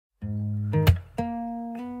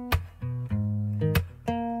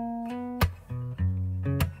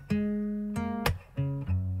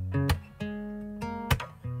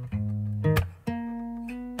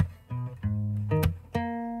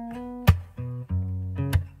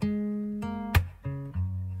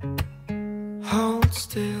hold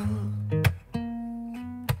still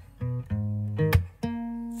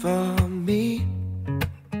for me.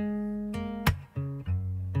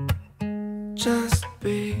 Just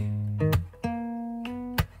be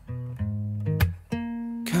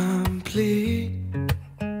complete.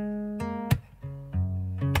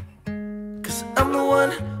 'Cause I'm the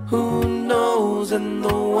one who knows and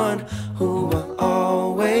the one who will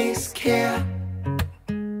always care.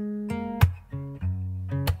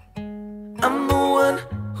 I'm the one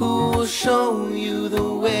who will show you the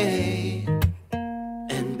way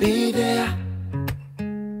and be there.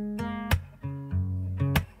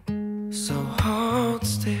 So hold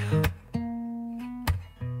still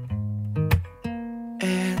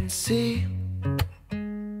and see.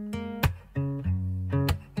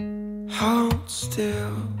 Hold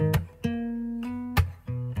still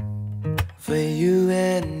for you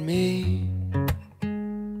and me.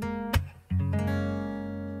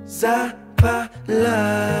 Zabala,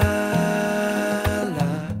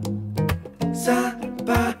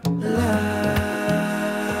 zabala,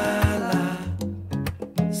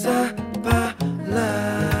 zabala,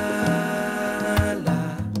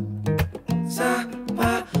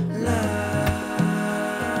 zabala.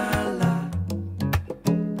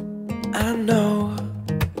 I know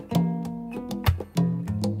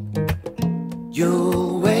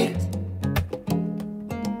you'll wait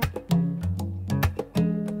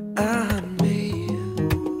on me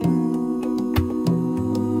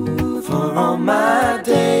for all my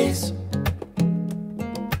days.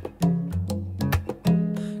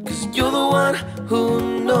 'Cause you're the one who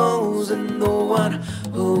knows and the one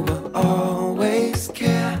who will always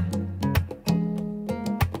care.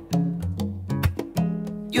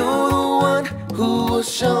 You're the one who will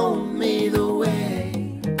show me the way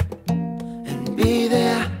and be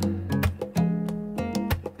there.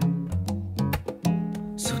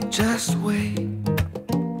 So just wait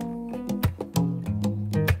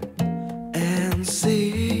and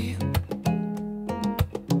see.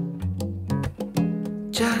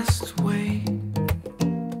 Just wait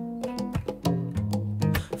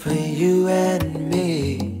for you and me.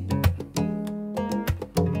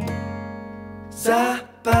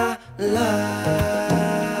 Zabala,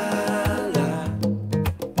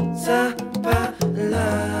 zabala, zabala,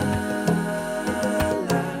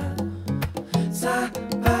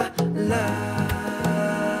 zabala, zabala,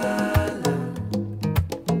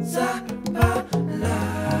 zabala.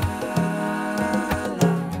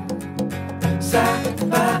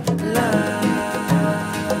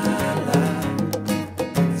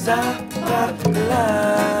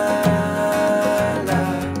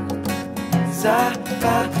 Zabala,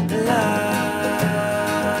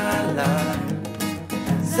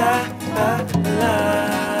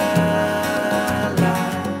 zabala,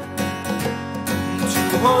 to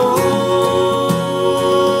hold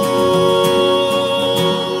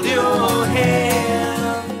your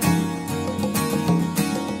hand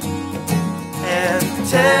and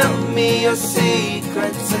tell me your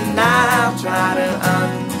secrets, and I'll try to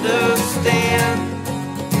understand.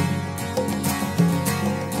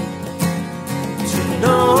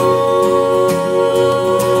 Know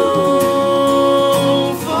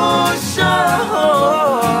for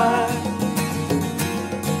sure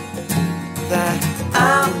that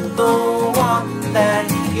I'm the one that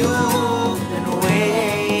you've been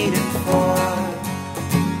waiting for.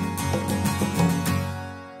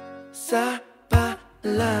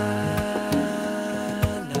 Zabala,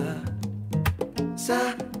 zabala,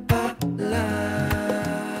 zabala.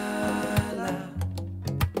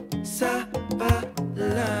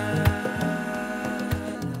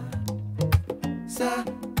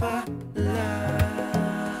 Zabala,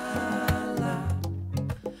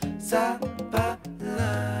 zabala.